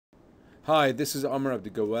Hi, this is Amr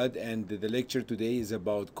Abdulgawad, and the lecture today is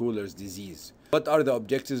about Kohler's disease. What are the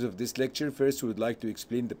objectives of this lecture? First, we would like to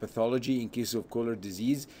explain the pathology in case of Kohler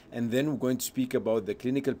disease, and then we're going to speak about the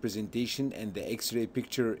clinical presentation and the X-ray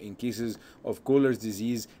picture in cases of Kohler's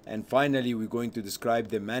disease, and finally, we're going to describe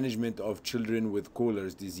the management of children with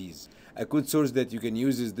Kohler's disease. A good source that you can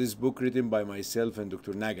use is this book written by myself and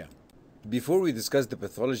Dr. Naga. Before we discuss the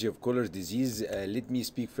pathology of Kohler disease, let me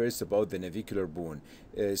speak first about the navicular bone.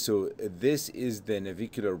 This is the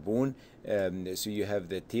navicular bone. So you have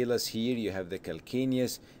the talus here, you have the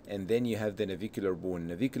calcaneus, and then you have the navicular bone.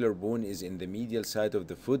 Navicular bone is in the medial side of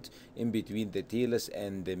the foot, in between the talus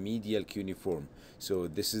and the medial cuneiform. So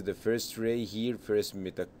this is the first ray here, first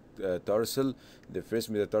metatarsal. The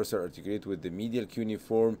first metatarsal articulate with the medial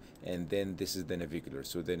cuneiform, and then this is the navicular.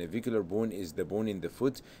 So the navicular bone is the bone in the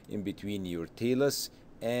foot in between your talus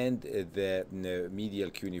and the medial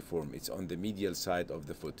cuneiform. It's on the medial side of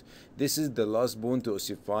the foot. This is the last bone to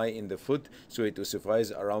ossify in the foot, so it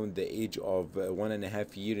ossifies around the age of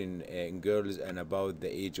 1.5 years in girls and about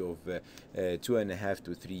the age of 2.5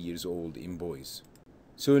 to 3 years old in boys.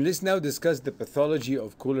 So let's now discuss the pathology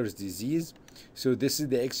of Kohler's disease. So this is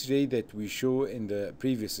the X-ray that we show in the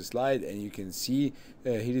previous slide, and you can see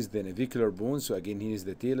here is the navicular bone. So again, here is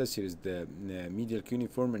the talus, here is the medial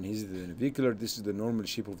cuneiform, and here is the navicular. This is the normal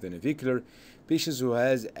shape of the navicular. Patients who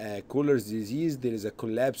has Kohler's disease, there is a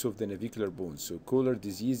collapse of the navicular bone. So Kohler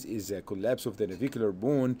disease is a collapse of the navicular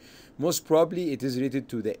bone. Most probably it is related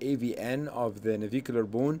to the AVN of the navicular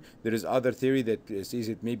bone. There is other theory that says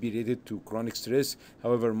it may be related to chronic stress.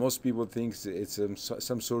 However, most people think it's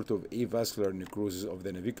some sort of avascular necrosis of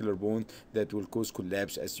the navicular bone that will cause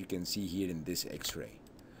collapse, as you can see here in this X-ray.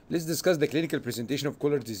 Let's discuss the clinical presentation of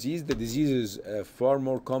Kohler disease. The disease is far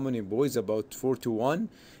more common in boys, about 4-to-1,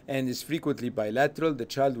 and is frequently bilateral. The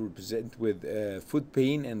child will present with foot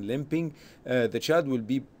pain and limping. The child will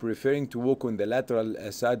be preferring to walk on the lateral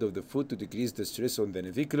side of the foot to decrease the stress on the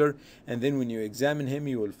navicular. And then when you examine him,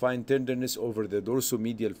 you will find tenderness over the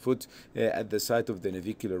dorsomedial foot at the site of the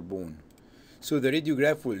navicular bone. So the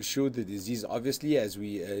radiograph will show the disease, obviously, as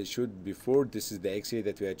we showed before. This is the X-ray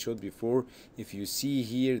that we had showed before. If you see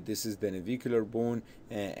here, this is the navicular bone,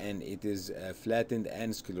 and it is flattened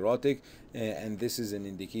and sclerotic, and this is an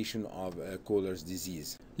indication of Kohler's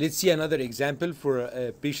disease. Let's see another example for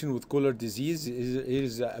a patient with Kohler disease. Here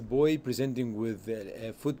is a boy presenting with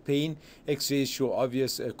foot pain. X-rays show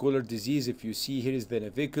obvious Kohler disease. If you see, here is the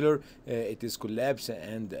navicular. It is collapsed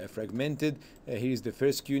and fragmented. Here is the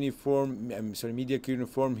first cuneiform, medial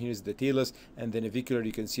cuneiform. Here is the talus, and the navicular.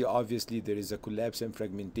 You can see obviously there is a collapse and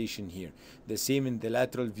fragmentation here. The same in the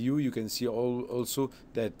lateral view. You can see also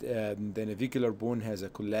that the navicular bone has a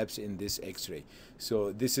collapse in this X-ray.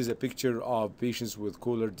 So this is a picture of patients with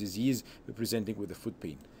Kohler disease presenting with a foot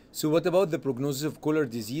pain. So what about the prognosis of Kohler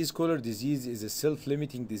disease? Kohler disease is a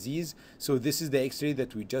self-limiting disease. So this is the X-ray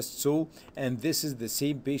that we just saw, and this is the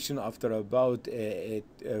same patient after about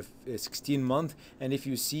 16 months. And if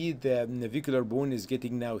you see, the navicular bone is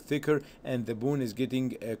getting now thicker, and the bone is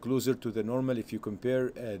getting closer to the normal. If you compare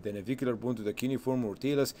the navicular bone to the cuneiform or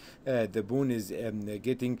talus, the bone is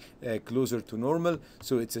getting closer to normal.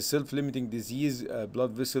 So it's a self-limiting disease.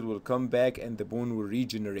 Blood vessel will come back and the bone will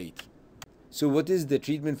regenerate. So what is the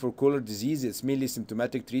treatment for Kohler disease? It's mainly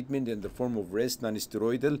symptomatic treatment in the form of rest,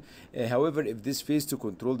 non-steroidal. However, if this fails to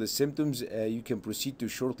control the symptoms, you can proceed to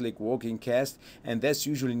short leg walking cast, and that's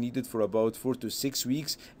usually needed for about 4 to 6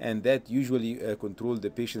 weeks, and that usually control the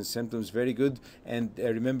patient's symptoms very good. And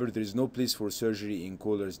remember, there is no place for surgery in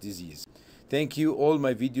Kohler's disease. Thank you. All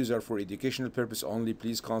my videos are for educational purpose only.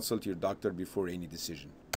 Please consult your doctor before any decision.